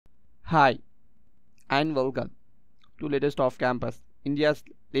Hi and welcome to latest off campus, India's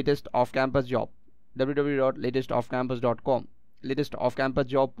latest off campus job, www.latestofcampus.com. Latest off campus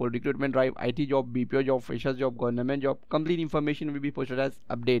job, for recruitment drive, IT job, BPO job, freshers job, government job. Complete information will be posted as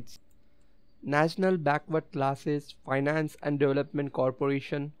updates. National Backward Classes Finance and Development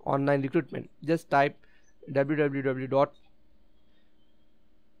Corporation online recruitment. Just type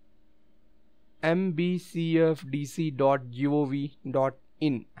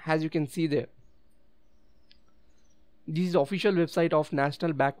www.nbcfdc.gov.in. as you can see there. This is the official website of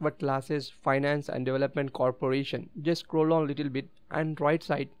National Backward Classes Finance and Development Corporation. Just scroll on a little bit and right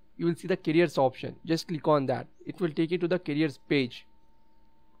side you will see the careers option. Just click on that. It will take you to the careers page.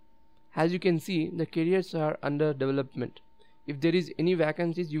 As you can see, the careers are under development. If there is any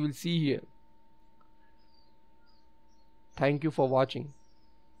vacancies, you will see here. Thank you for watching.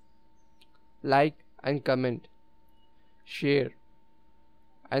 Like and comment, share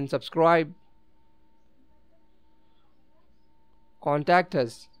and subscribe. Contact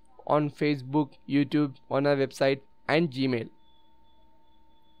us on Facebook, YouTube, on our website and Gmail.